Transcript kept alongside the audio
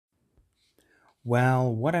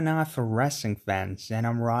Well, what a night for wrestling fans, and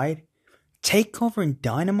I'm right. Takeover and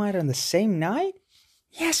Dynamite on the same night?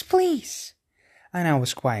 Yes, please. I know it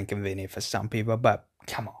was quite inconvenient for some people, but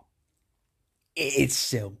come on. It's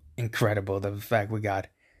still incredible the fact we got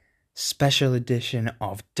special edition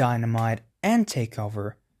of Dynamite and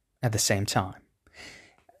Takeover at the same time.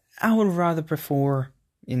 I would rather prefer,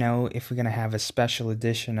 if we're gonna have a special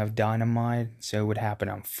edition of Dynamite, so it would happen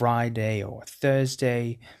on Friday or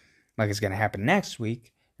Thursday, like it's gonna happen next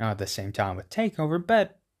week, at the same time with Takeover,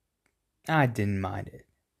 but I didn't mind it.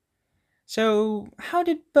 So, how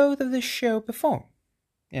did both of the show perform?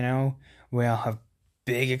 We all have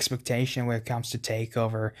big expectation when it comes to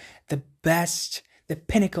Takeover, the best, the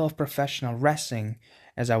pinnacle of professional wrestling,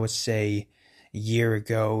 as I would say a year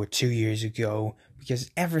ago, 2 years ago, because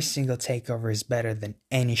every single Takeover is better than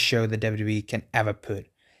any show the WWE can ever put.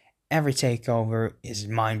 Every Takeover is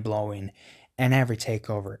mind blowing, and every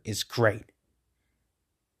Takeover is great.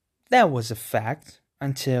 That was a fact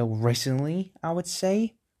until recently, I would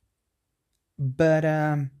say. But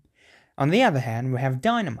on the other hand, we have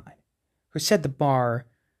Dynamite, who set the bar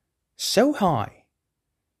so high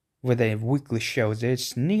with a weekly show that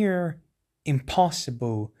it's near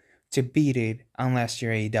impossible to beat it unless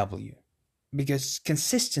you're AEW. Because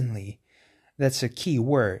consistently, that's a key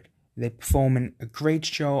word. They perform a great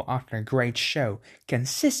show after a great show,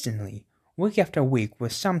 consistently, week after week,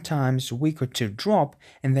 with sometimes a week or two drop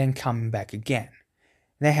and then coming back again.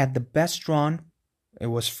 They had the best run. It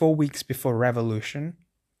was 4 weeks before Revolution.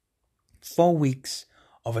 4 weeks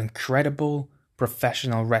of incredible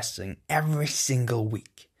professional wrestling every single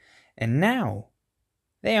week. And now,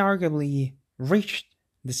 they arguably reached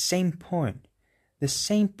the same point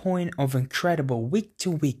of incredible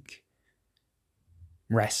week-to-week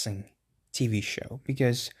wrestling TV show.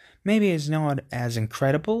 Because maybe it's not as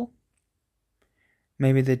incredible.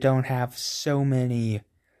 Maybe they don't have so many,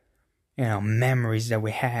 memories that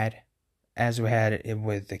we had, as we had it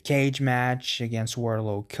with the cage match against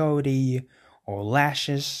Wardlow Cody, or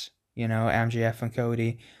Lashes, MJF and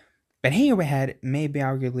Cody. But here we had maybe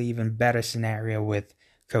arguably even better scenario with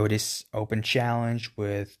Cody's open challenge,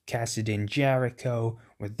 with Cassidy and Jericho,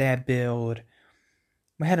 with their build.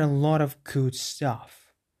 We had a lot of good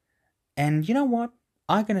stuff. And you know what?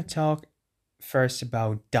 I'm gonna talk first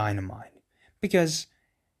about Dynamite. Because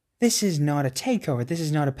this is not a takeover, this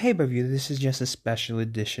is not a pay-per-view, this is just a special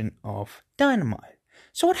edition of Dynamite.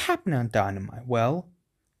 So what happened on Dynamite? Well,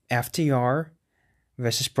 FTR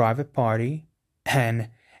versus Private Party,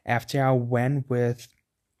 and FTR went with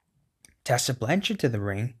Tessa Blanchard to the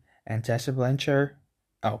ring, and Tessa Blanchard,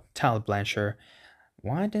 Talon Blanchard,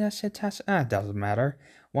 why did I say Tessa? It doesn't matter.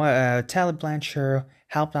 Talon Blanchard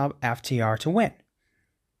helped out FTR to win.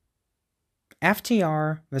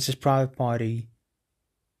 FTR versus Private Party,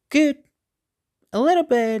 good, a little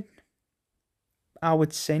bit, I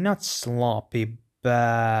would say not sloppy,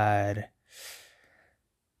 but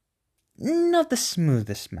not the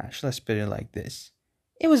smoothest match, let's put it like this.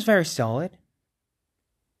 It was very solid.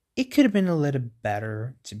 It could have been a little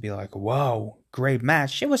better to be like, whoa, great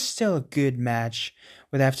match. It was still a good match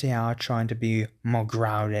with FTR trying to be more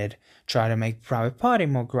grounded, trying to make Private Party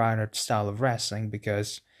more grounded style of wrestling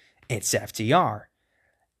because it's FTR.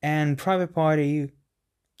 And Private Party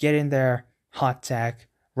getting their hot tag,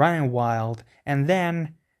 running wild, and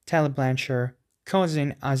then Talon Blanchard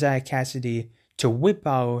causing Isaiah Cassidy to whip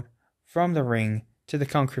out from the ring to the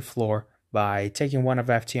concrete floor by taking one of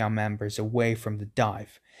FTR members away from the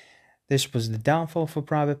dive. This was the downfall for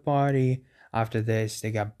Private Party. After this,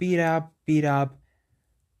 they got beat up.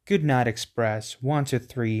 Good Night Express, 1, 2,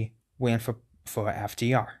 3, win for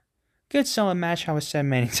FTR. Good solid match, I was said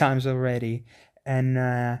many times already.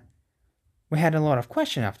 And we had a lot of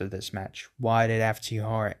questions after this match. Why did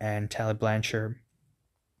FTR and Talon Blanchard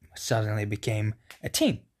suddenly became a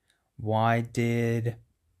team? Why did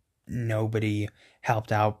nobody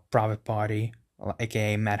help out Private Party,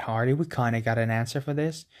 aka Matt Hardy? We kind of got an answer for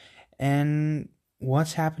this. And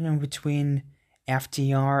what's happening between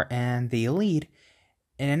FTR and the Elite?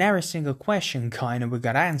 And in every single question, kind of we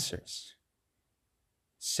got answers.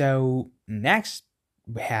 So next,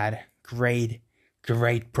 we had great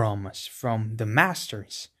promos from the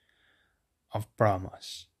masters of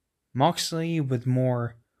promos. Moxley with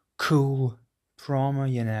more cool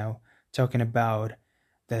promo, talking about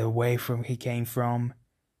the way from he came from.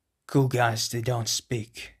 Cool guys, they don't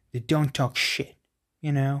speak. They don't talk shit,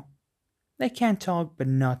 They can talk, but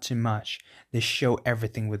not too much. They show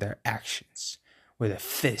everything with their actions, with their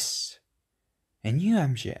fists. And you,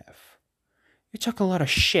 MJF, you talk a lot of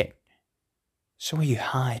shit. So what are you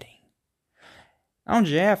hiding?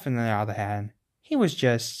 MJF, on the other hand, he was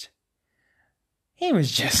just He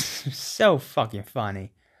was just so fucking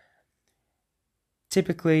funny.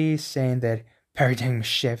 Typically saying that Paradigm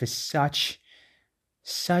Shift is such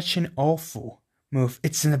an awful move.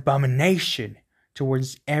 It's an abomination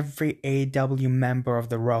towards every AEW member of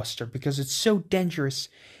the roster because it's so dangerous.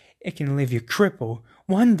 It can leave you crippled.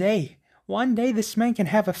 One day this man can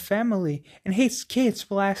have a family and his kids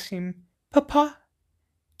will ask him, Papa,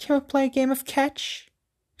 can we play a game of catch?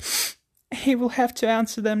 He will have to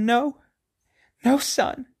answer them, no. No,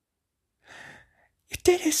 son. Your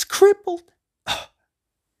dad is crippled.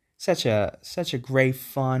 Such a great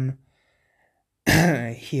fun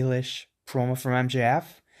heelish promo from MJF.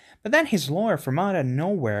 But then his lawyer from out of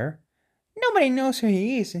nowhere, nobody knows who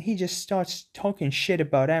he is, and he just starts talking shit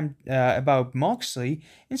about Moxley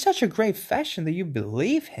in such a great fashion that you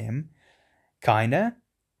believe him. Kinda.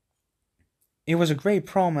 It was a great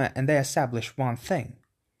promo, and they established one thing.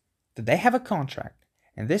 That they have a contract.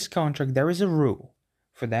 In this contract, there is a rule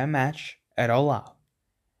for their match at All Out.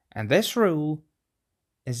 And this rule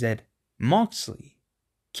is that Moxley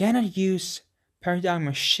cannot use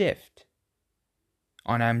Paradigm Shift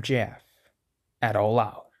on MJF at All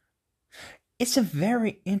Out. It's a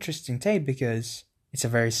very interesting take because it's a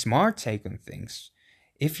very smart take on things.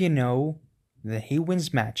 If you know that he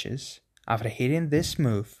wins matches after hitting this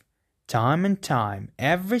move time and time,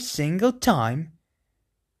 every single time,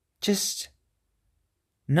 just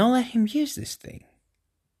not let him use this thing.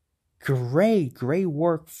 Great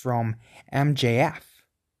work from MJF.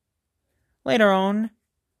 Later on,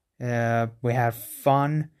 we have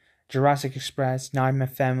fun Jurassic Express Nightmare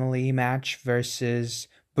Family match versus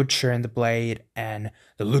Butcher and the Blade and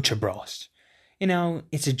the Lucha Bros. You know,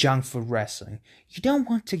 it's a junk food wrestling. You don't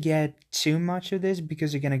want to get too much of this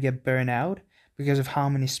because you're going to get burned out because of how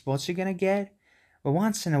many spots you're going to get. But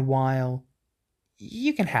once in a while,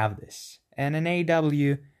 you can have this. And in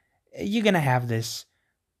AEW, you're going to have this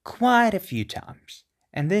quite a few times.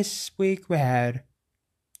 And this week we had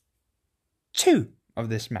 2 of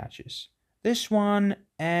these matches. This one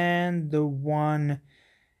and the one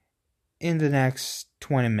in the next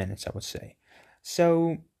 20 minutes, I would say.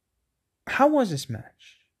 So, how was this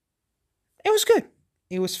match? It was good.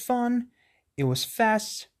 It was fun. It was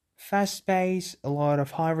fast-paced, a lot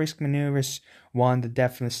of high-risk maneuvers. One that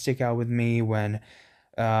definitely stick out with me when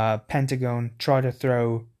Pentagon tried to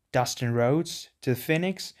throw Dustin Rhodes to the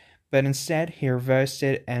Phoenix, but instead he reversed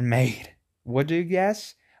it and made, what do you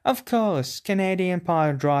guess? Of course, Canadian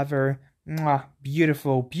Pile Driver.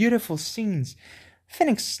 Beautiful scenes.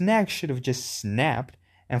 Phoenix's neck should have just snapped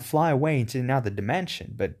and fly away into another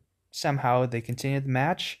dimension, but somehow they continued the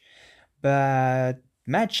match. But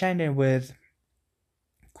the match ended with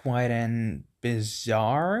quite an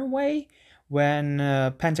bizarre way when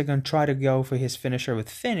Pentagon tried to go for his finisher with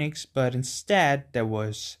Phoenix, but instead there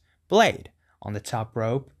was Blade on the top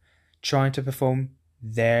rope trying to perform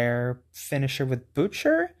their finisher with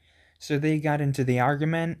Butcher. So they got into the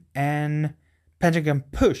argument and Pentagon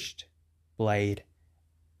pushed Blade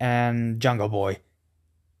and Jungle Boy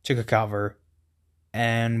took a cover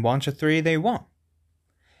and 1, 2, 3 they won.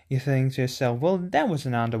 You think to yourself, well, that was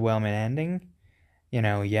an underwhelming ending. You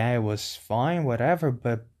know, yeah, it was fine, whatever,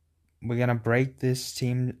 but we're gonna break this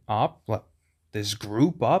team up, this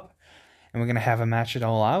group up, and we're gonna have a match at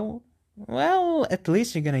All Out. Well, at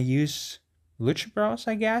least you're gonna use Lucha Bros,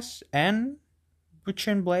 I guess, and Butcher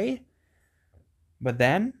and Blade. But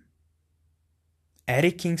then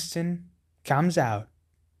Eddie Kingston comes out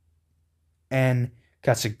and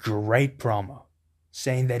cuts a great promo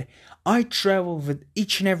saying that I travel with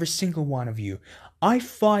each and every single one of you. I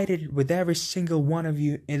fighted with every single one of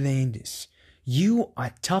you in the Indies. You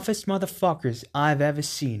are toughest motherfuckers I've ever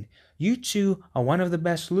seen. You two are one of the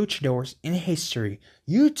best luchadors in history.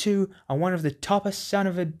 You two are one of the toughest son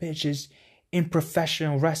of a bitches in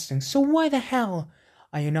professional wrestling. So why the hell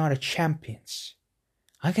are you not a champions?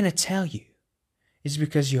 I'm gonna tell you. It's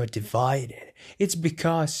because you're divided. It's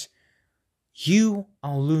because you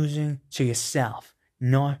are losing to yourself,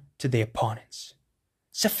 not to the opponents.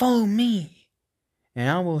 So follow me, and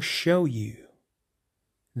I will show you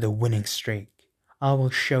the winning streak. I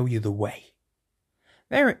will show you the way.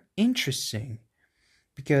 Very interesting,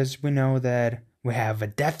 because we know that we have a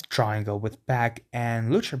death triangle with Pac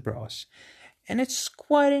and Lucha Bros. And it's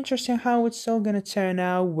quite interesting how it's all gonna turn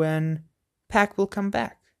out when Pac will come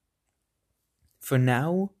back. For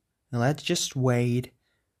now, let's just wait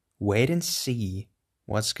and see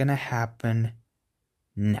what's gonna happen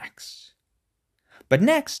next. But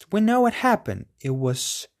next, we know what happened. It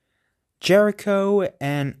was Jericho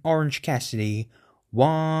and Orange Cassidy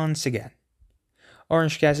once again.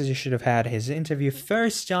 Orange Cassidy should have had his interview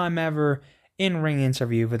first time ever in-ring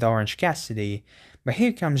interview with Orange Cassidy. But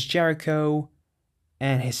here comes Jericho,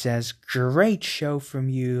 and he says, "Great show from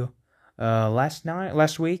you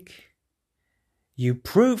last week. You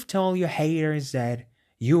proved to all your haters that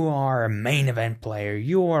you are a main event player.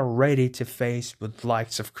 You are ready to face with the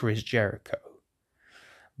likes of Chris Jericho."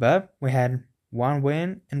 But we had one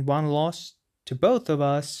win and one loss to both of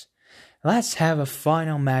us. Let's have a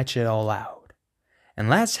final match at All Out. And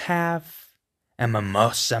let's have a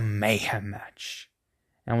Mimosa Mayhem match.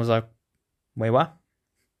 And I was like, wait, what?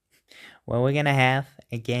 What are we gonna have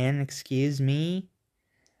again? Excuse me?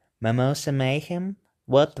 Mimosa Mayhem?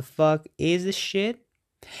 What the fuck is this shit?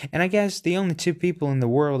 And I guess the only two people in the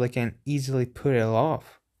world that can easily pull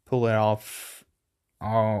it off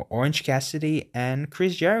are Orange Cassidy and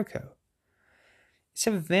Chris Jericho. It's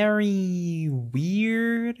a very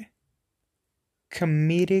weird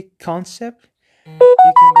comedic concept. You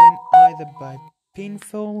can win either by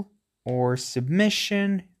pinfall or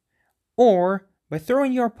submission, or by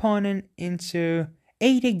throwing your opponent into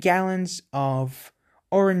 80 gallons of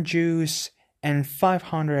orange juice and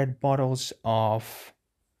 500 bottles of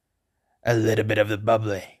a little bit of the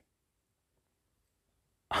bubbly.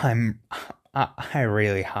 I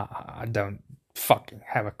don't fucking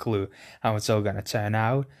have a clue how it's all gonna turn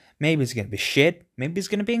out. Maybe it's gonna be shit. Maybe it's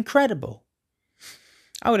gonna be incredible.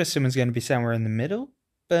 I would assume it's gonna be somewhere in the middle,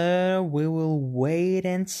 but we will wait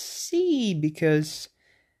and see, because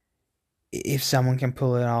if someone can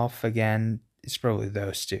pull it off again, it's probably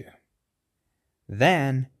those two.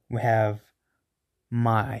 Then we have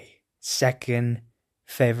my second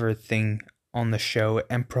favorite thing on the show,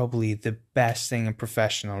 and probably the best thing in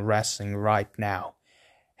professional wrestling right now.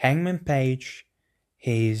 Hangman Page,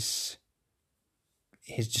 his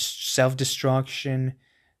just self-destruction,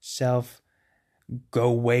 go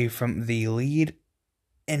away from the Elite,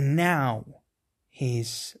 and now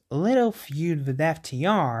his little feud with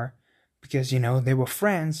FTR, because, they were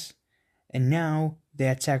friends, and now they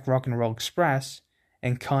attack Rock and Roll Express,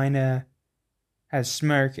 and kinda has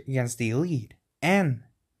smirk against the Elite, and,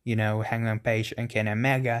 Hangman Page and Kenny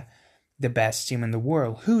Omega, the best team in the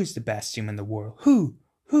world. Who is the best team in the world? Who?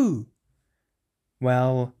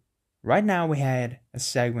 Well, right now we had a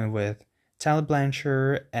segment with Tully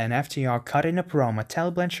Blanchard and FTR cutting a promo.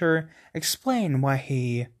 Tully Blanchard explained why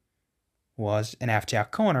he was in FTR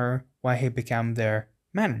corner, why he became their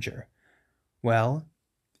manager. Well,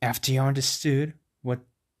 FTR understood what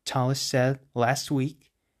Tully said last week.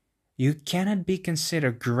 You cannot be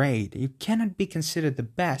considered great. You cannot be considered the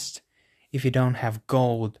best if you don't have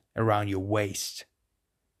gold around your waist.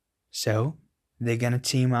 So, they're gonna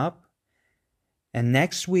team up. And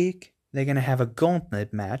next week, they're gonna have a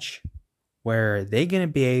gauntlet match where they're gonna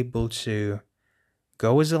be able to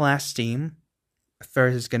go as the last team.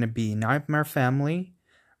 First is gonna be Nightmare Family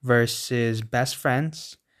versus Best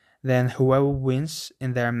Friends. Then whoever wins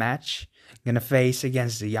in their match gonna face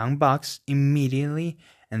against the Young Bucks immediately.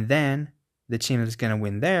 And then the team that's gonna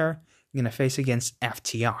win there gonna face against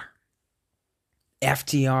FTR.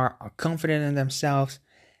 FTR are confident in themselves.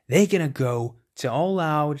 They're gonna go to All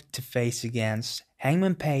Out to face against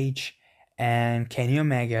Hangman Page and Kenny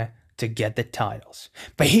Omega to get the titles.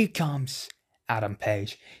 But here comes Adam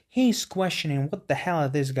Page. He's questioning what the hell are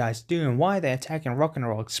these guys doing? Why are they attacking Rock and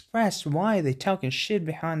Roll Express? Why are they talking shit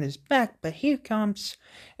behind his back? But here comes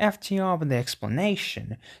FTR with the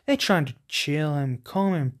explanation. They're trying to chill him,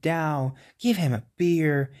 calm him down, give him a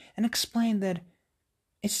beer, and explain that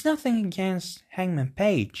it's nothing against Hangman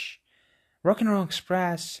Page. Rock and Roll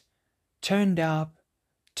Express turned up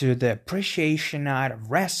to the appreciation night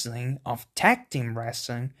of wrestling, of tag team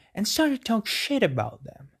wrestling, and started to talk shit about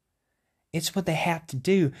them. It's what they had to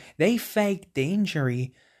do. They faked the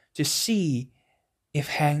injury to see if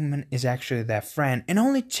Hangman is actually their friend. And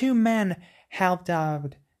only two men helped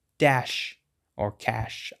out Dash or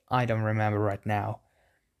Cash. I don't remember right now.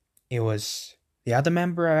 It was the other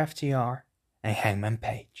member of FTR and Hangman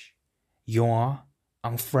Page. You're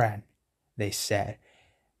our friend, they said.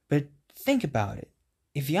 But think about it.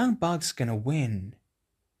 If Young Bucks gonna win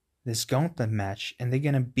this gauntlet match and they're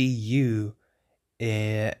gonna beat you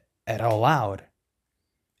at All Out,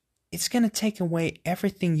 it's gonna take away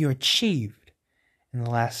everything you achieved in the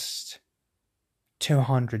last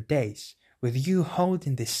 200 days. With you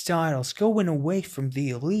holding these titles, going away from the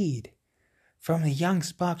Elite, from the Young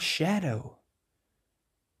Bucks shadow.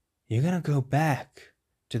 You're gonna go back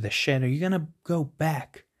to the shadow. You're gonna go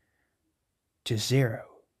back to zero.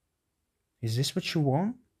 Is this what you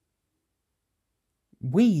want?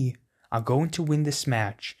 We are going to win this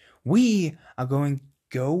match. We are going to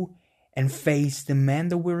go and face the man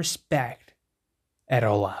that we respect at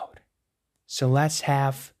All Out. So let's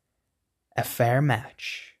have a fair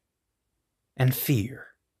match. And Fear,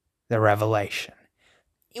 the revelation.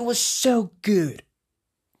 It was so good.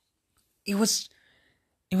 It was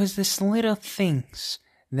this little things,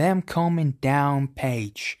 them coming down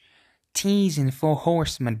page, teasing for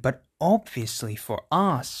Horsemen, but obviously for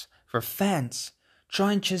us, for fans,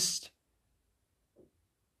 trying just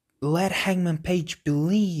let Hangman Page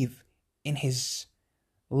believe in his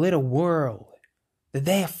little world, that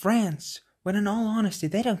they are friends, when in all honesty,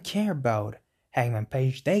 they don't care about Hangman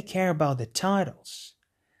Page, they care about the titles.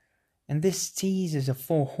 And these teases of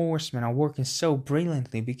Four Horsemen are working so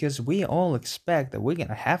brilliantly because we all expect that we're going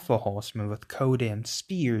to have Four Horsemen with Cody and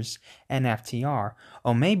Spears and FTR.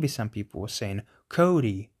 Or maybe some people were saying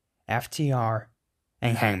Cody, FTR,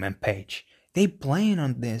 and Hangman Page. They playing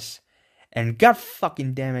on this. And god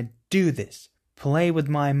fucking damn it, do this. Play with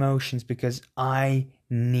my emotions because I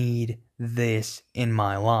need this in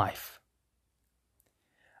my life.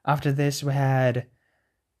 After this we had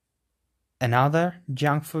another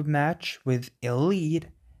junk food match with Elite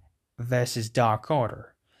versus Dark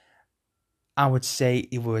Order. I would say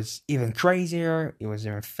it was even crazier, it was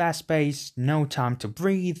even fast-paced, no time to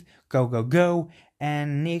breathe, go, go, go,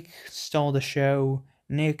 and Nick stole the show.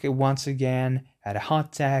 Nick once again had a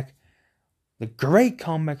hot tag. The great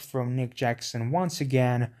comeback from Nick Jackson once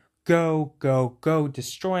again. Go, go, go,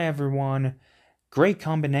 destroy everyone. Great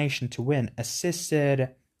combination to win.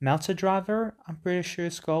 Assisted Meltzer Driver, I'm pretty sure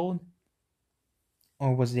it's called.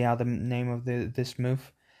 Or was the other name of this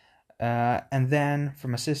move? And then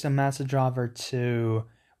from Assisted Meltzer Driver to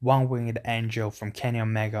One Winged Angel from Kenny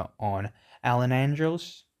Omega on Alan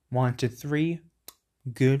Angels. 1, 2, 3.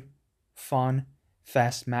 Good, fun,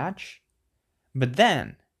 fast match. But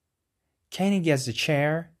then Kenny gets the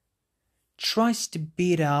chair, tries to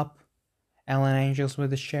beat up Alan Angels with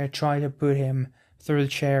the chair, try to put him through the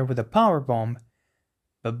chair with a powerbomb,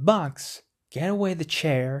 but Bucks get away the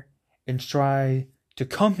chair and try to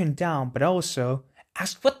calm him down, but also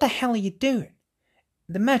ask, what the hell are you doing?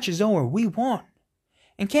 The match is over, we won.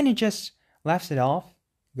 And Kenny just laughs it off,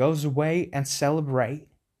 goes away and celebrate,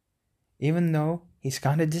 even though he's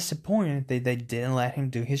kind of disappointed that they didn't let him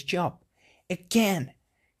do his job. Again,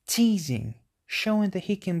 teasing, showing that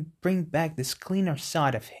he can bring back this cleaner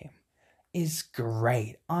side of him is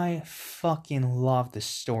great. I fucking love the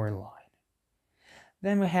storyline.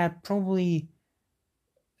 Then we had probably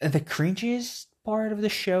the cringiest part of the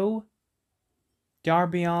show.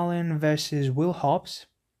 Darby Allin versus Will Hobbs.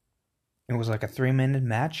 It was like a 3-minute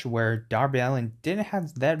match where Darby Allin didn't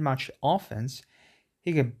have that much offense.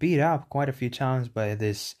 He got beat up quite a few times by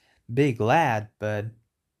this big lad, but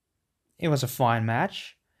it was a fine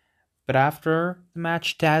match. But after the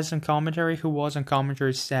match, Taz on commentary, who was on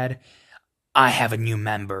commentary, said, I have a new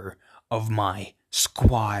member of my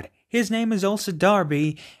squad. His name is also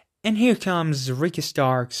Darby, and here comes Ricky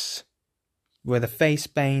Starks with a face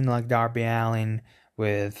paint like Darby Allin,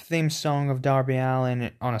 with theme song of Darby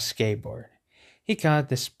Allin on a skateboard. He got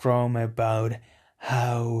this promo about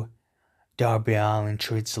how Darby Allin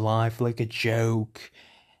treats life like a joke,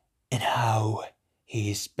 and how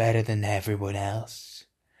he's better than everyone else.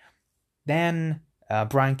 Then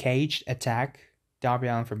Brian Cage attacked Darby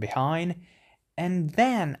Allin from behind. And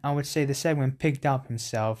then I would say the segment picked up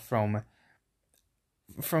himself from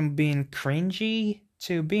being cringy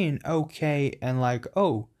to being okay, and like,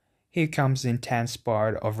 oh, here comes the intense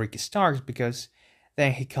part of Ricky Starks, because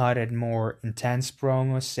then he cut a more intense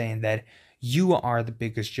promo saying that you are the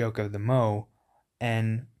biggest joke of them all,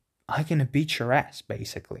 and I'm gonna beat your ass,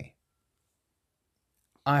 basically.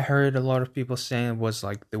 I heard a lot of people saying it was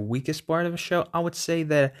like the weakest part of the show. I would say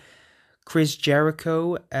that Chris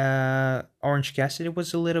Jericho, Orange Cassidy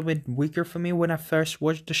was a little bit weaker for me when I first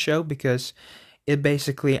watched the show, because it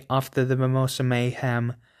basically, after the Mimosa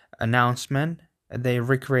Mayhem announcement, they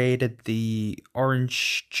recreated the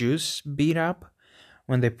orange juice beat up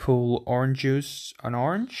when they pull orange juice on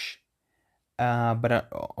orange, but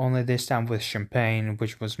only this time with champagne,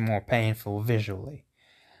 which was more painful visually.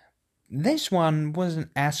 This one wasn't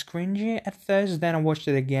as cringy at first, then I watched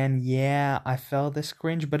it again. Yeah, I felt this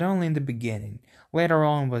cringe, but only in the beginning. Later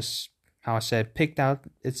on was, how I said, picked out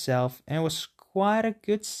itself, and it was quite a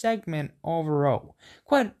good segment overall.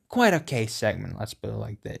 Quite okay segment, let's put it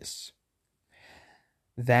like this.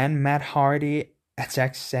 Then Matt Hardy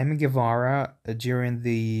attacked Sammy Guevara during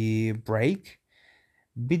the break,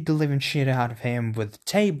 beat the living shit out of him with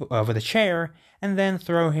a chair, and then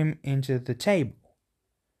throw him into the table.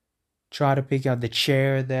 Try to pick out the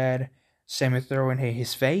chair that Sammy threw in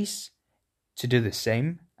his face to do the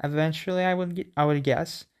same eventually, I would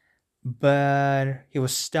guess. But he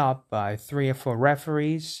was stopped by 3 or 4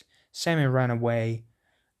 referees. Sammy ran away.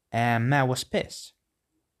 and Matt was pissed.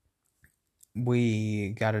 We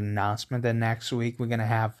got an announcement that next week we're gonna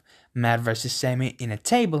have Matt versus Sami in a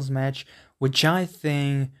tables match, which I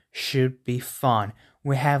think should be fun.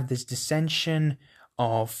 We have this dissension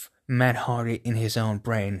of Matt Hardy in his own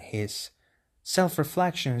brain. His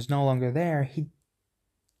self-reflection is no longer there.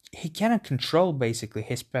 He cannot control basically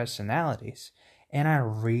his personalities, and I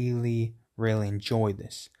really enjoy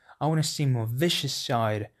this. I want to see more vicious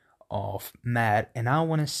side of Matt, and I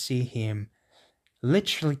want to see him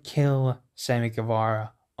literally kill Sammy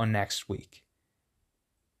Guevara on next week.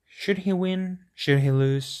 Should he win? Should he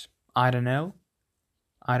lose? I don't know.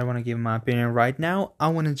 I don't want to give my opinion right now. I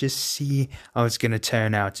want to just see how it's going to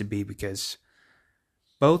turn out to be, because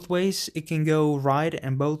both ways it can go right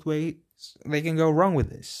and both ways they can go wrong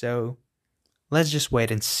with this. So let's just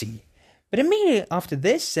wait and see. But immediately after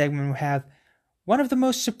this segment, we have one of the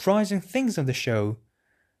most surprising things of the show.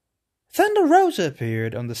 Thunder Rosa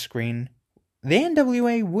appeared on the screen, the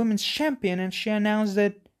NWA Women's Champion, and she announced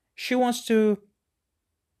that she wants to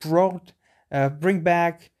bring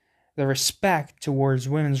back the respect towards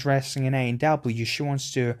women's wrestling in AEW. She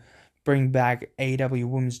wants to bring back AEW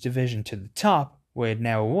Women's Division to the top, where it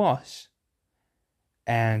never was.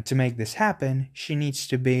 And to make this happen, she needs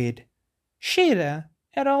to beat Shida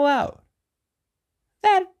at All Out.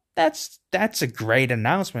 That's a great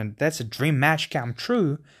announcement. That's a dream match come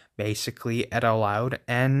true, basically, at All Out,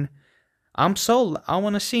 and I'm sold. I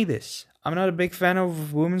want to see this. I'm not a big fan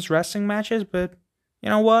of women's wrestling matches, but you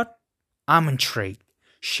know what? I'm intrigued.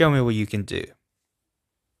 Show me what you can do.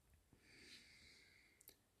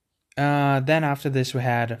 Then after this, we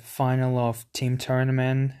had a final of team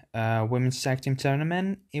tournament, women's tag team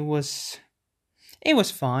tournament. It was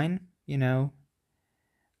fine, you know.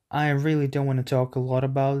 I really don't want to talk a lot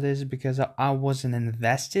about this because I wasn't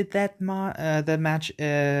invested into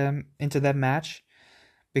that match,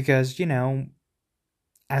 because, you know,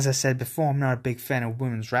 as I said before, I'm not a big fan of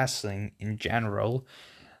women's wrestling in general,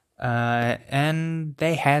 and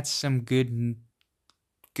they had some good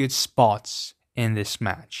spots in this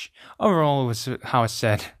match. Overall, it was, how I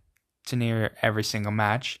said to near every single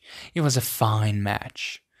match, it was a fine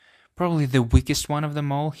match. Probably the weakest one of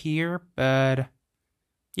them all here, but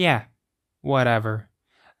yeah, whatever.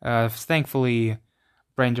 Thankfully,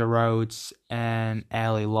 Brenda Rhodes and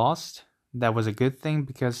Allie lost. That was a good thing,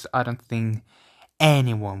 because I don't think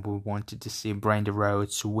anyone would wanted to see Brenda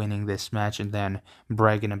Rhodes winning this match and then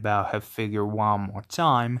bragging about her figure one more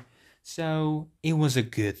time. So it was a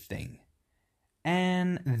good thing.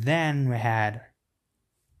 And then we had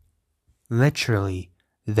literally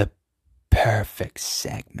the perfect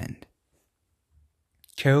segment.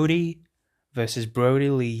 Cody versus Brody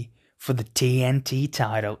Lee for the TNT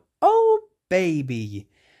title. Oh, baby.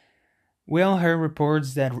 We all heard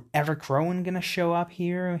reports that Eric Rowan gonna show up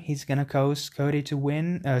here. He's gonna cause Cody to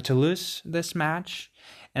lose this match.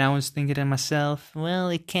 And I was thinking to myself, well,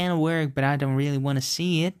 it can work, but I don't really want to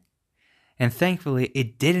see it. And thankfully,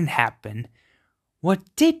 it didn't happen. What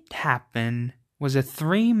did happen was a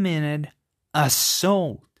 3-minute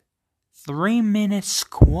assault, 3-minute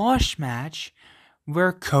squash match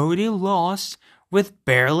where Cody lost with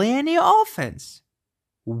barely any offense.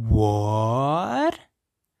 What?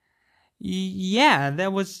 Yeah,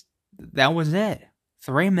 that was it.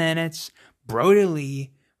 3 minutes, Brody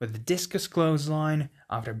Lee with the discus clothesline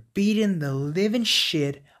after beating the living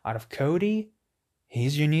shit out of Cody.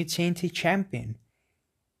 He's your new TNT champion.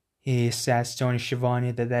 He says to Tony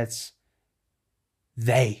Schiavone that that's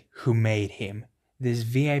they who made him. These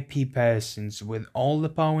VIP persons with all the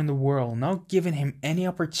power in the world, not giving him any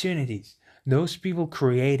opportunities. Those people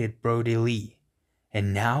created Brody Lee.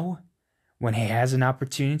 And now, when he has an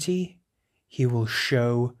opportunity, he will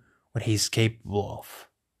show what he's capable of.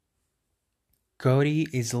 Cody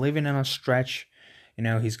is living on a stretch. You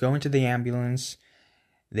know, he's going to the ambulance.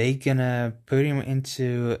 They gonna put him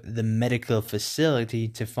into the medical facility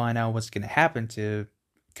to find out what's gonna happen to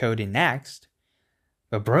Cody next.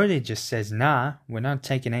 But Brody just says, nah, we're not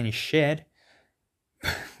taking any shit.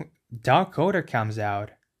 Dark Order comes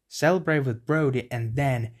out, celebrate with Brody, and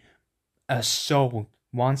then assault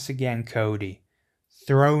once again Cody,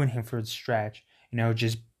 throwing him for the stretch, you know,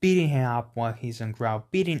 just beating him up while he's on ground,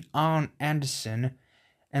 beating on Anderson,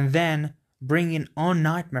 and then bringing on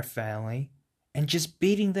Nightmare Family and just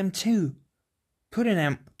beating them too, putting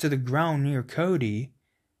them to the ground near Cody.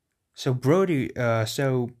 So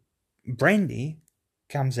Brandy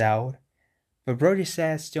comes out, but Brody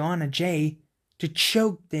says to Anna Jay to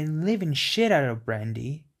choke the living shit out of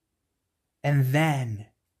Brandy. And then,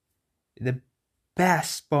 the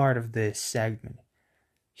best part of this segment,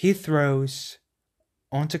 he throws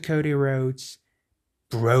onto Cody Rhodes,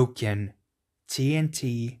 broken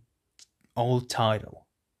TNT old title.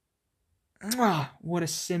 What a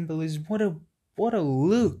symbolism! What a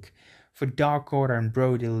look for Dark Order and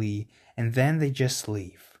Brody Lee, and then they just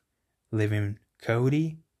leave, leaving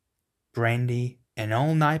Cody, Brandy, and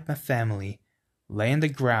All Nightmare family lay on the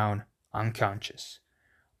ground unconscious.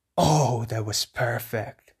 Oh, that was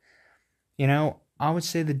perfect. I would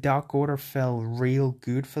say the Dark Order felt real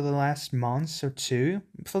good for the last months or two,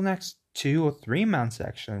 for the next 2 or 3 months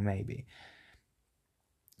actually, maybe.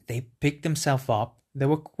 They picked themselves up. They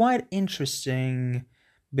were quite interesting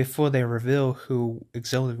before they reveal who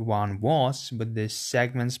Exalted One was, with the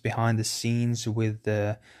segments behind the scenes with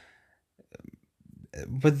their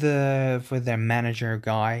manager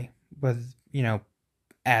guy, with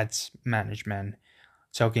ads management,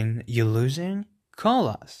 talking, "You're losing? Call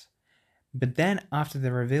us." But then after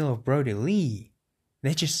the reveal of Brody Lee,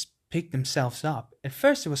 they just picked themselves up. At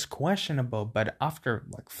first it was questionable, but after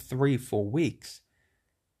like 3-4 weeks,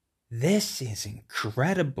 this is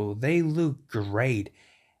incredible. They look great.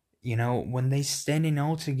 When they standing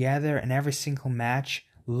all together in every single match,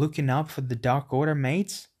 looking up for the Dark Order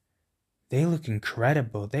mates, they look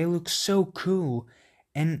incredible. They look so cool.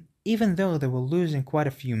 And even though they were losing quite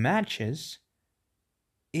a few matches,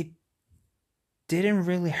 it didn't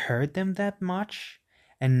really hurt them that much.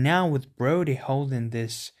 And now with Brody holding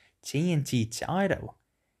this TNT title,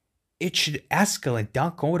 it should escalate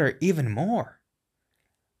Dark Order even more.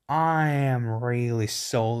 I am really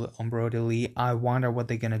sold on Brody Lee. I wonder what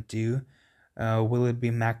they're gonna do. Will it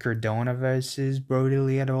be Matt Cardona versus Brody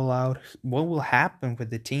Lee at All Out? What will happen with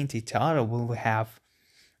the TNT title? Will we have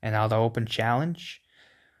another open challenge?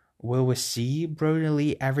 Will we see Brody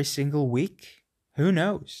Lee every single week? Who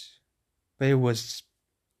knows? But it was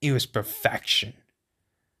perfection.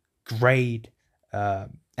 Great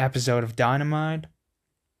episode of Dynamite.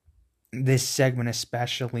 This segment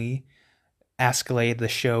especially escalated the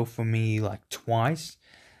show for me like twice,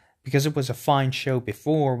 because it was a fine show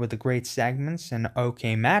before with the great segments and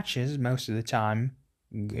okay matches most of the time,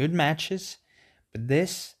 good matches, but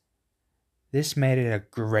this made it a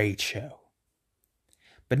great show.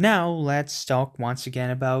 But now let's talk once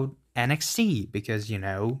again about NXT, because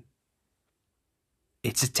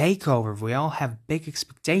it's a takeover. We all have big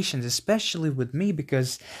expectations, especially with me,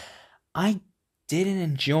 because I didn't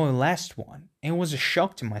enjoy last one. It was a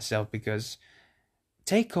shock to myself, because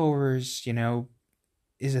takeovers,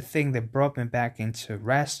 is a thing that brought me back into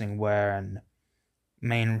wrestling, where an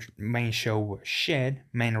main show was shit,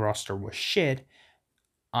 main roster was shit.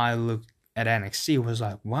 I looked at NXT, was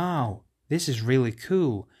like, wow, this is really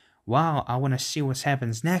cool. Wow, I want to see what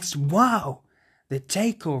happens next. Wow, the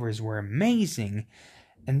takeovers were amazing.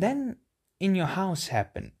 And then In Your House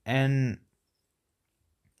happened, and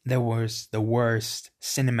there was the worst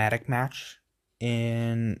cinematic match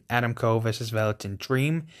in Adam Cole versus Velveteen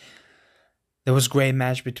Dream. There was a great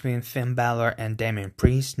match between Finn Balor and Damian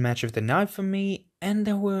Priest, match of the night for me, and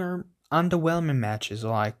there were underwhelming matches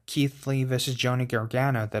like Keith Lee versus Johnny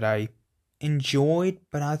Gargano that I enjoyed,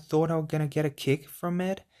 but I thought I was gonna get a kick from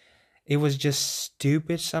it. It was just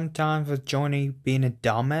stupid sometimes, with Johnny being a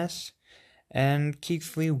dumbass, and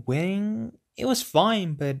Keith Lee winning. It was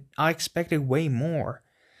fine, but I expected way more.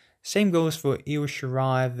 Same goes for Io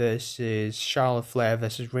Shirai versus Charlotte Flair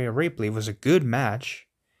versus Rhea Ripley. It was a good match,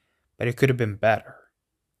 but it could have been better.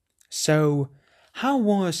 So, how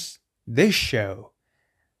was this show?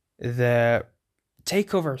 The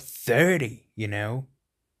TakeOver 30,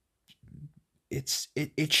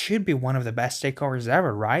 It should be one of the best takeovers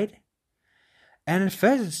ever, right? And at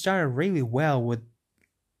first it started really well with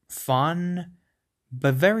fun,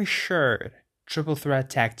 but very short triple threat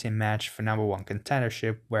tag team match for number one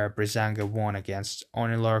contendership, where Breezango won against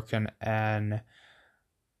Oney Lorcan and,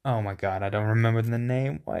 oh my god, I don't remember the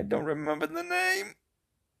name. I don't remember the name.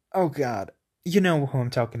 Oh god, you know who I'm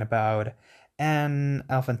talking about. And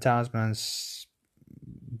El Fantasma's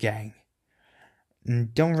gang.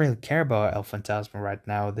 Don't really care about El Fantasma right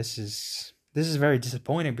now. This is very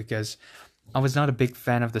disappointing, because I was not a big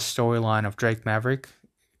fan of the storyline of Drake Maverick.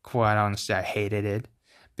 Quite honestly, I hated it,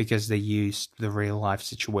 because they used the real life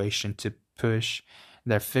situation to push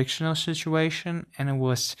their fictional situation, and it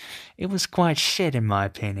was quite shit in my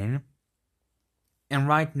opinion. And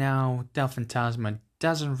right now, Del Fantasma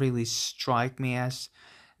doesn't really strike me as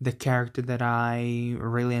the character that I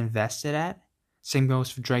really invested at. Same goes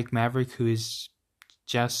for Drake Maverick, who is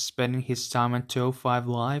just spending his time on 205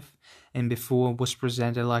 Live, and before was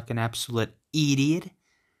presented like an absolute idiot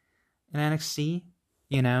in NXT,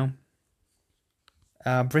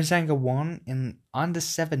 Breezango won in under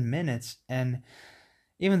 7 minutes, and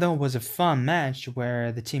Even though it was a fun match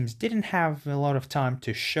where the teams didn't have a lot of time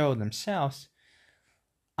to show themselves,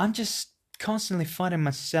 I'm just constantly finding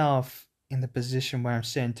myself in the position where I'm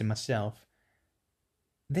saying to myself,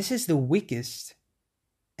 this is the weakest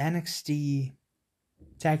NXT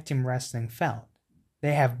tag team wrestling felt.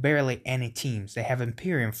 They have barely any teams. They have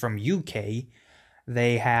Imperium from UK.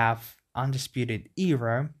 They have Undisputed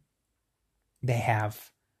Era. They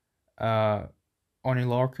have Oni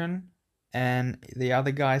Lorcan. And the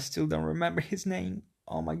other guy, I still don't remember his name.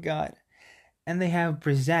 Oh my god. And they have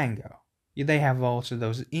Breezango. They have also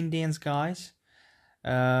those Indians guys.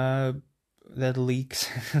 That leaks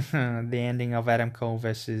the ending of Adam Cole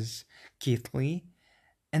versus Keith Lee.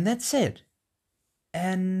 And that's it.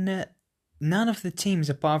 And none of the teams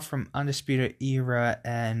apart from Undisputed Era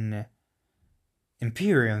and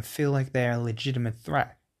Imperium feel like they're a legitimate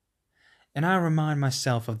threat. And I remind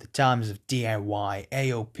myself of the times of DIY,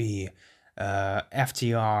 AOP,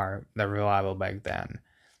 FTR, the Reliable back then,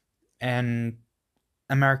 and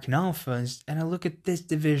American Alphas, and I look at this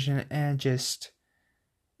division and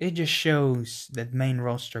it just shows that main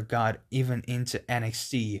roster got even into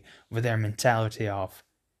NXT with their mentality of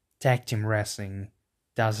tag team wrestling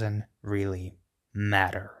doesn't really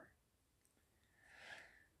matter.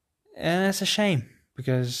 And it's a shame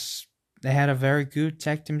because they had a very good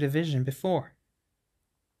tag team division before.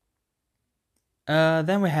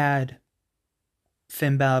 Then we had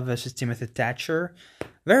Finn Balor versus Timothy Thatcher.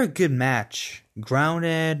 Very good match.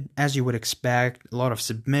 Grounded, as you would expect. A lot of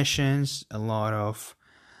submissions, a lot of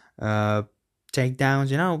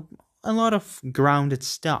takedowns, a lot of grounded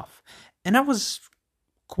stuff. And I was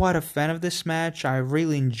quite a fan of this match. I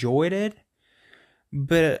really enjoyed it.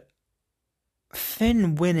 But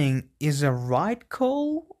Finn winning is a right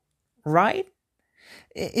call, right?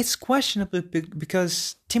 It's questionable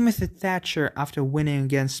because Timothy Thatcher, after winning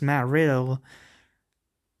against Matt Riddle,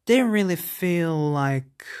 didn't really feel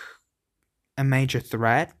like a major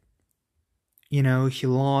threat. He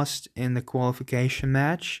lost in the qualification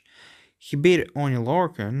match. He beat Oni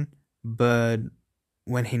Lorcan, but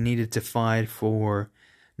when he needed to fight for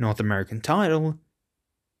North American title,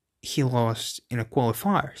 he lost in the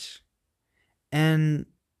qualifiers. And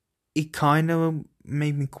it kind of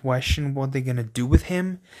made me question what they're gonna do with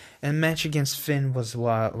him. And match against Finn was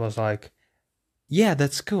like, yeah,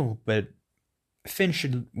 that's cool, but Finn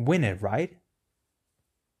should win it, right?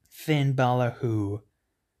 Finn Balor, who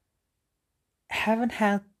haven't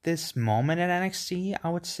had this moment at NXT, I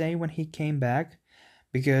would say, when he came back,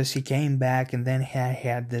 because he came back and then he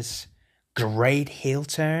had this great heel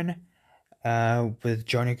turn with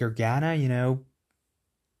Johnny Gargano.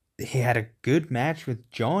 He had a good match with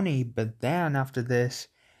Johnny, but then after this,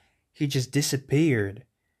 he just disappeared.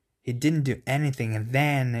 He didn't do anything, and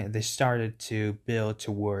then they started to build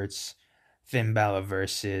towards Finn Balor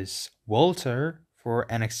versus Walter for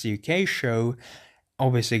NXT UK show.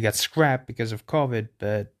 Obviously got scrapped because of COVID,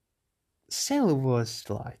 but still it was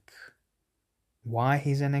like, why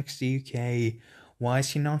he's NXT UK? Why is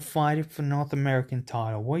he not fighting for North American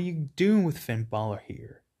title? What are you doing with Finn Balor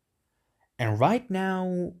here? And right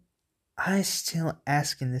now, I'm still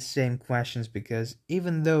asking the same questions because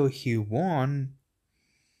even though he won,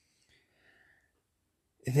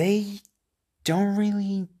 they don't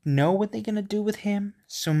really know what they're gonna do with him.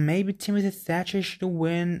 So maybe Timothy Thatcher should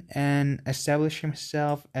win and establish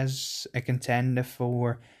himself as a contender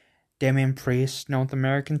for Damian Priest's North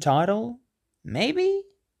American title? Maybe?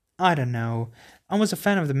 I don't know. I was a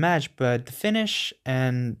fan of the match, but the finish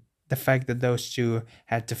and the fact that those two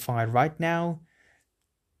had to fight right now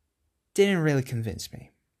didn't really convince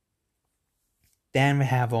me. Then we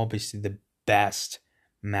have obviously the best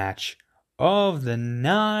match of the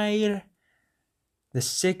night. The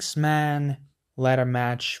 6-man ladder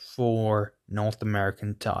match for North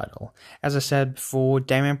American title. As I said before,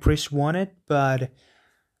 Damian Priest won it, but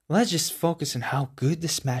let's just focus on how good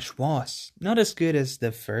this match was. Not as good as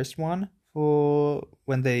the first one for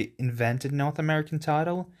when they invented North American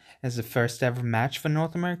title as the first ever match for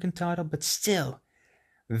North American title, but still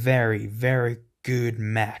very, very good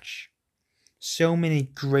match. So many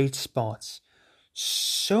great spots.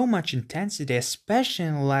 So much intensity, especially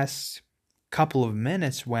in the last couple of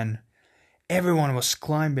minutes when everyone was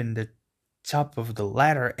climbing the top of the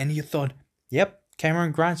ladder and you thought, yep,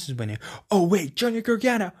 Cameron Grimes is winning. Oh wait, Johnny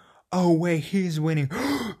Gargano. Oh wait, he's winning.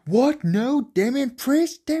 What? No, Damian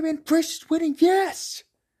Priest is winning. Yes.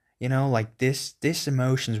 Like this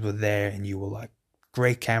emotions were there and you were like,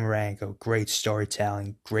 great camera angle, great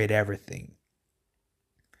storytelling, great everything.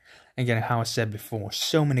 Again, how I said before,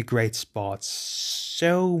 so many great spots,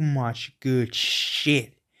 so much good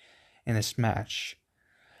shit in this match.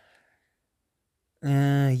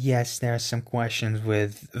 Yes, there are some questions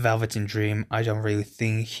with Velveteen Dream. I don't really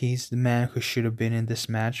think he's the man who should have been in this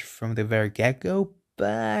match from the very get-go,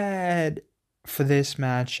 but for this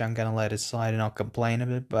match, I'm gonna let it slide and not complain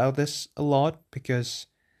about this a lot because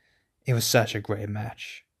it was such a great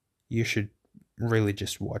match. You should really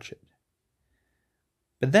just watch it.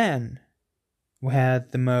 But then, we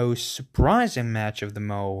had the most surprising match of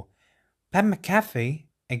them all, Pat McAfee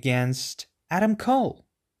against Adam Cole.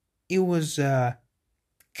 It was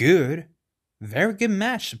good, very good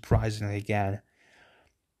match, surprisingly again.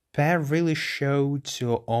 Pat really showed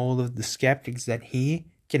to all of the skeptics that he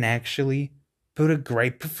can actually put a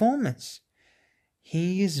great performance.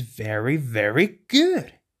 He is very, very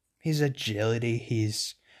good. His agility,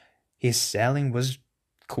 his selling was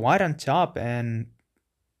quite on top, and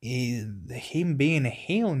him being a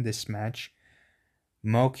heel in this match,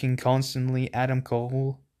 mocking constantly Adam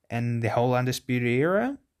Cole and the whole Undisputed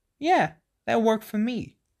Era, yeah, that worked for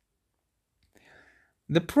me.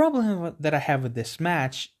 The problem that I have with this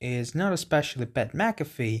match is not especially Pat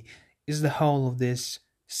McAfee, is the whole of this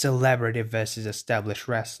celebrity versus established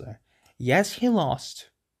wrestler. Yes, he lost.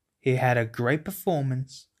 He had a great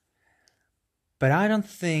performance. But I don't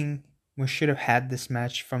think we should have had this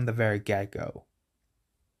match from the very get-go.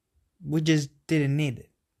 We just didn't need it.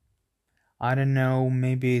 I don't know,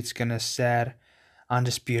 maybe it's gonna set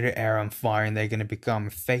Undisputed Era on fire and they're gonna become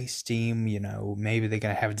a face team, maybe they're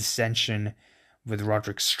gonna have dissension with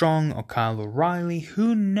Roderick Strong or Kyle O'Reilly,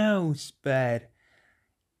 who knows, but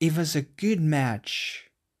it was a good match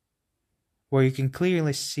where you can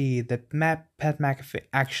clearly see that Pat McAfee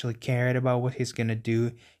actually cared about what he's gonna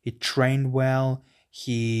do. He trained well,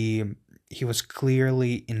 he was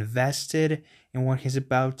clearly invested in what he's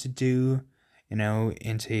about to do,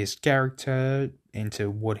 into his character, into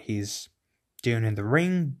what he's doing in the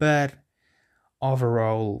ring, but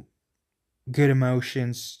overall, good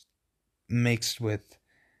emotions mixed with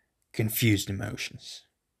confused emotions.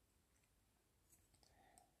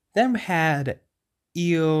 Then we had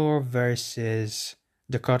Io versus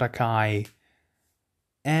Dakota Kai,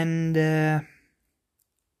 and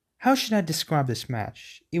how should I describe this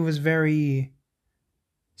match? It was very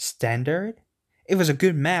standard. It was a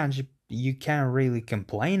good match. You can't really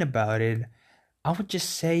complain about it. I would just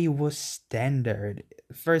say it was standard.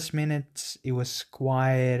 First minutes, it was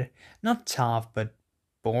quiet, not tough, but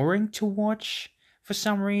boring to watch. For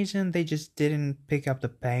some reason, they just didn't pick up the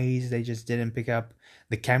pace. They just didn't pick up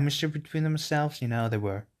the chemistry between themselves. They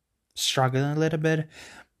were struggling a little bit.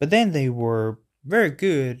 But then they were very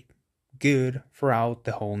good throughout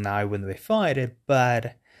the whole night when they fight it.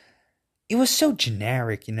 But it was so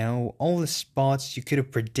generic, all the spots you could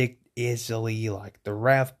have predicted easily, like the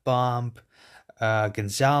ref bump,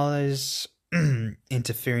 Gonzalez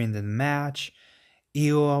interfering in the match,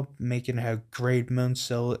 Io making her great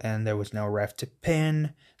moonsault and there was no ref to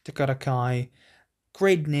pin Dakota Kai.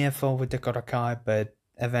 Great near fall with Dakota Kai, but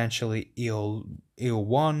eventually Io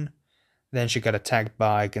won. Then she got attacked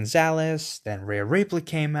by Gonzalez. Then Rhea Ripley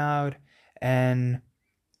came out, and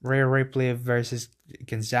Rhea Ripley versus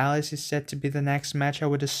Gonzalez is set to be the next match, I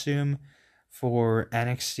would assume, for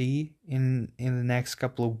NXT in the next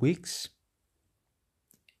couple of weeks.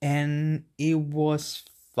 And it was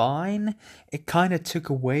fine. It kind of took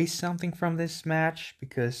away something from this match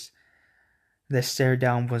because the stare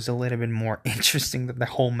down was a little bit more interesting than the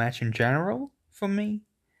whole match in general for me.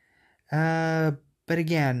 But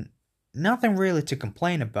again, nothing really to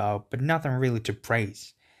complain about, but nothing really to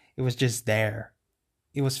praise. It was just there.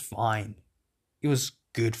 It was fine. It was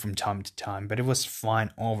good from time to time, but it was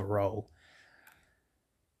fine overall.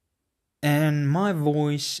 And my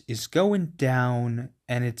voice is going down,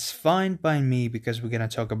 and it's fine by me because we're gonna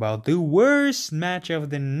talk about the worst match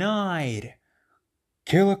of the night.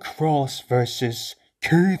 Killer Kross versus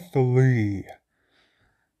Keith Lee.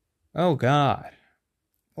 Oh god.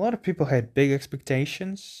 A lot of people had big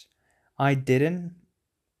expectations. I didn't.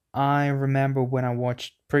 I remember when I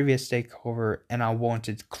watched previous TakeOver and I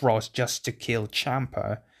wanted Kross just to kill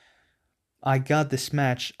Ciampa. I got this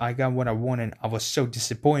match, I got what I wanted. I was so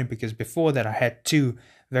disappointed because before that I had two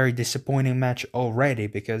very disappointing matches already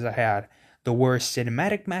because I had the worst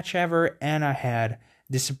cinematic match ever and I had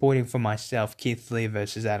disappointing for myself Keith Lee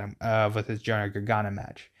versus Johnny Gargano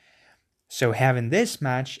match. So having this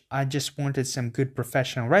match, I just wanted some good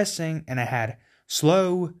professional wrestling and I had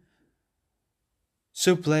slow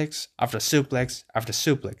suplex after suplex after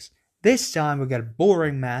suplex. This time we got a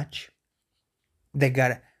boring match. They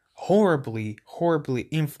got horribly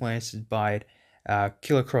influenced by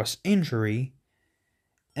Killer Kross injury,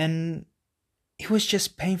 and it was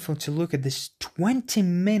just painful to look at this 20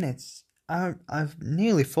 minutes. I've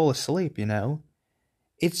nearly fall asleep,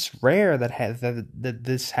 it's rare that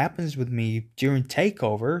this happens with me during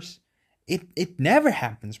takeovers. It never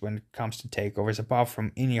happens when it comes to takeovers, apart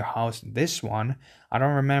from In Your House and this one. I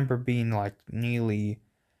don't remember being like nearly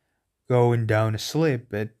going down asleep,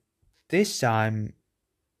 but this time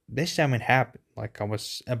this time it happened. Like I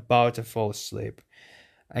was about to fall asleep.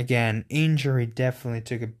 Again, injury definitely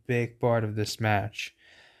took a big part of this match.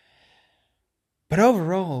 But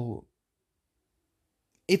overall,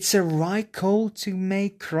 it's a right call to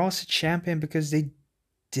make Cross a champion because they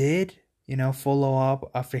did, follow up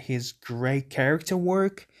after his great character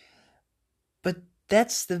work. But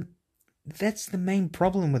that's the that's the main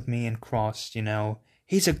problem with me and Cross,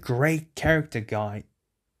 He's a great character guy.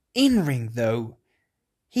 In ring though,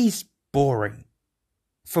 he's boring.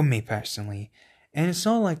 For me personally. And it's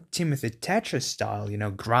not like Timothy Thatcher style,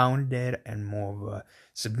 grounded and more of a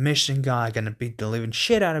submission guy, gonna beat the living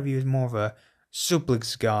shit out of you. He's more of a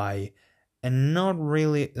suplex guy, and not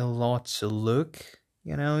really a lot to look.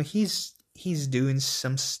 He's doing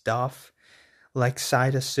some stuff like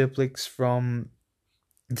side of suplex from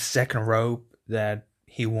the second rope that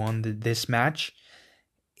he won this match.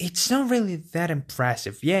 It's not really that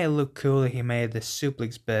impressive. Yeah, it looked cool that he made the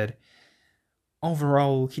suplex, but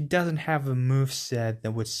overall, he doesn't have a move set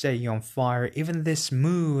that would set you on fire. Even this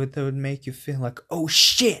move that would make you feel like, oh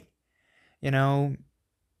shit!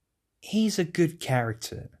 He's a good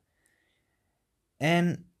character.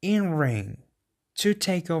 And in ring, 2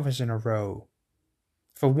 takeovers in a row,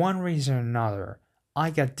 for one reason or another, I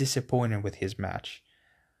got disappointed with his match.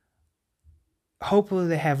 Hopefully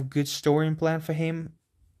they have a good story plan for him.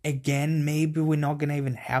 Again, maybe we're not gonna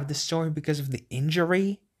even have the story because of the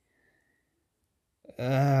injury.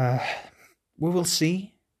 We will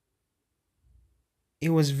see. It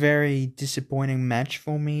was a very disappointing match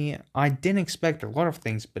for me. I didn't expect a lot of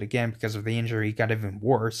things, but again, because of the injury, it got even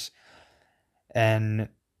worse. And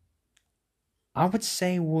I would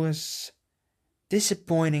say was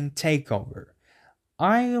disappointing takeover.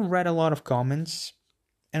 I read a lot of comments,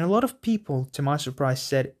 and a lot of people, to my surprise,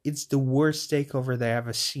 said it's the worst takeover they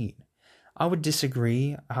ever seen. I would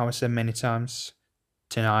disagree. How I said many times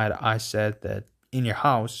tonight, I said that In Your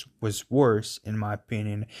House was worse, in my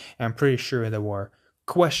opinion. And I'm pretty sure there were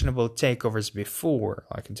questionable takeovers before,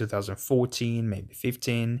 like in 2014, maybe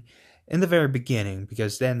 15, in the very beginning,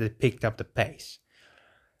 because then they picked up the pace.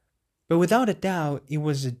 But without a doubt, it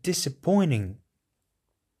was a disappointing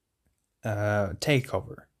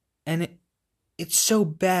takeover. And it's so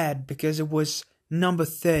bad because it was number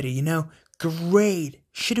 30, great.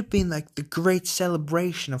 Should have been like the great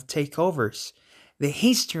celebration of takeovers. The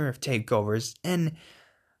history of takeovers, and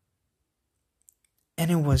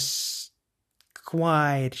it was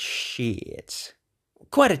quite shit.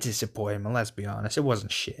 Quite a disappointment, let's be honest. It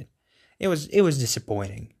wasn't shit. It was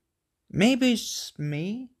disappointing. Maybe it's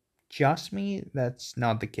me, just me. That's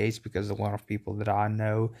not the case because a lot of people that I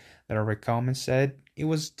know that are comments said it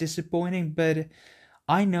was disappointing, but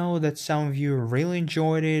I know that some of you really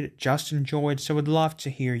enjoyed it, just enjoyed, so I'd love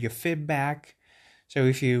to hear your feedback. So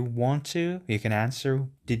if you want to, you can answer,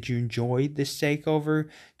 did you enjoy this takeover?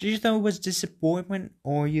 Did you think it was disappointment,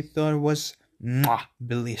 or you thought it was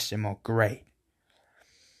bellissimo, great?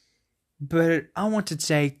 But I want to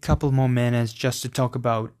take a couple more minutes just to talk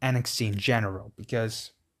about NXT in general,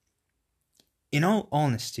 because in all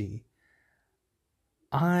honesty,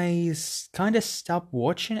 I kind of stopped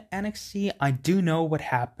watching NXT. I do know what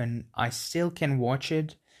happened. I still can watch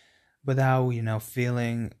it without,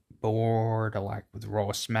 feeling bored or like with Raw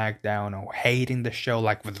or SmackDown, or hating the show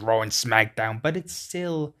like with Raw and SmackDown, but it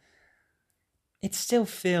still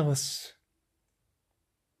feels,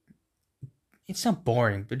 it's not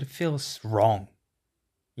boring, but it feels wrong.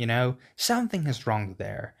 Something is wrong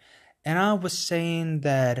there. And I was saying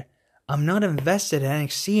that I'm not invested in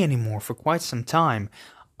NXT anymore for quite some time.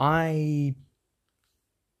 I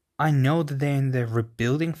know that they're in the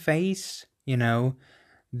rebuilding phase,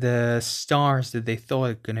 the stars that they thought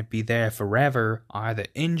are going to be there forever are either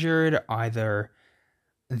injured, either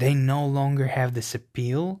they no longer have this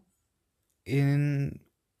appeal in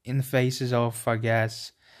the faces of, I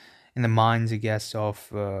guess, in the minds, I guess, of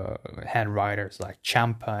head writers like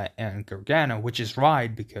Ciampa and Gargano, which is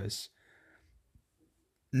right, because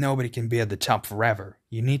nobody can be at the top forever.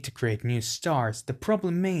 You need to create new stars. The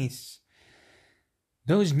problem is,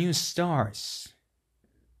 those new stars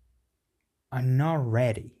are not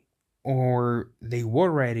ready, or they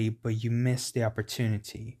were ready but you missed the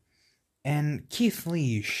opportunity. And Keith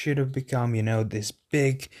Lee should have become, this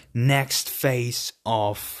big next phase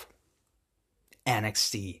of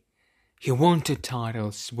NXT. He won 2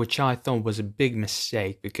 titles, which I thought was a big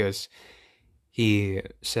mistake, because he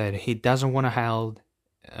said he doesn't want to hold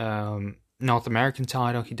North American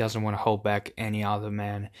title. He doesn't want to hold back any other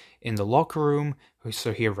man in the locker room,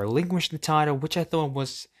 so he relinquished the title, which I thought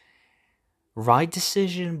was right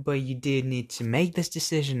decision, but you did need to make this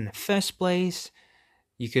decision in the first place.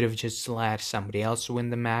 You could have just let somebody else win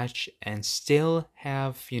the match and still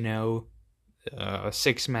have, a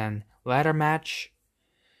 6-man ladder match.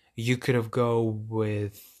 You could have go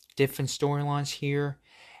with different storylines here.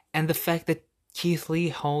 And the fact that Keith Lee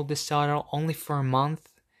held this title only for a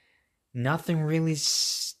month, nothing really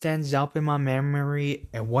stands up in my memory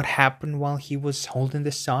at what happened while he was holding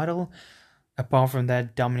this title, apart from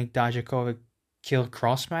that Dominik Dijakovic Killer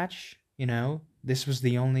Kross match. This was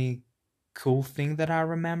the only cool thing that I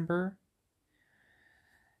remember.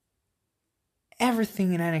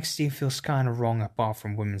 Everything in NXT feels kind of wrong apart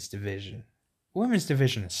from women's division. Women's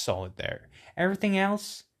division is solid there. Everything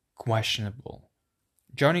else, questionable.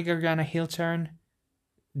 Johnny Gargano heel turn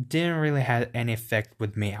didn't really have any effect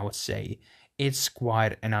with me, I would say. It's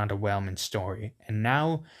quite an underwhelming story. And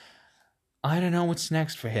now, I don't know what's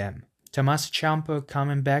next for him. Tommaso Ciampa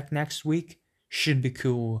coming back next week should be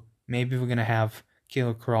cool. Maybe we're going to have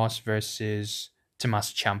Killer Kross versus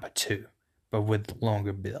Tommaso Ciampa too, but with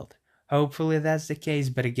longer build. Hopefully that's the case,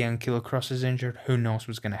 but again, Killer Kross is injured. Who knows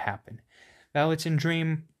what's going to happen. Velveteen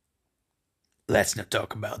Dream, let's not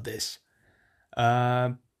talk about this.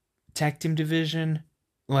 Tag team division,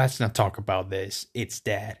 let's not talk about this. It's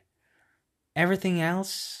dead. Everything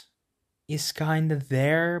else is kind of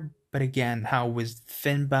there, but again, how with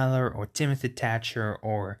Finn Balor or Timothy Thatcher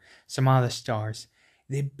or some other stars,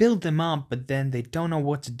 they build them up, but then they don't know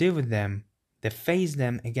what to do with them. They face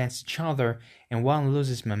them against each other, and one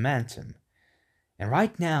loses momentum. And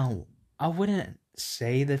right now, I wouldn't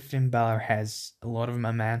say that Finn Balor has a lot of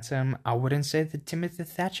momentum. I wouldn't say that Timothy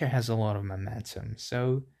Thatcher has a lot of momentum.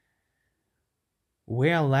 So,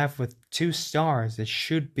 we are left with 2 stars that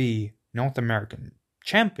should be North American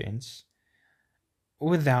champions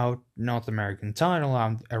without North American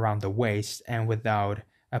title around the waist and without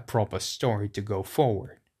a proper story to go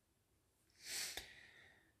forward.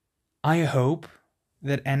 I hope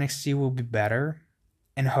that NXT will be better,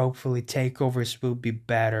 and hopefully takeovers will be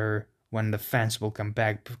better when the fans will come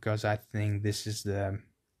back, because I think this is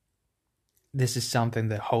something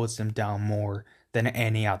that holds them down more than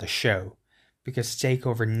any other show, because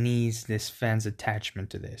takeover needs this fans attachment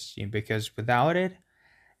to this, because without it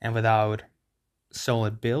and without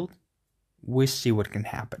solid build, we see what can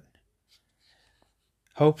happen.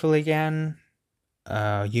 Hopefully again,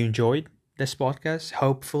 you enjoyed this podcast.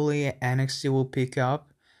 Hopefully NXT will pick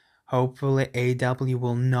up. Hopefully AEW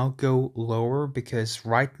will not go lower, because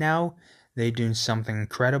right now they're doing something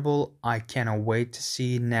incredible. I cannot wait to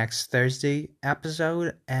see next Thursday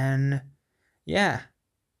episode. And yeah,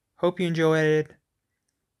 hope you enjoyed it.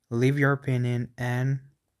 Leave your opinion and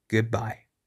goodbye.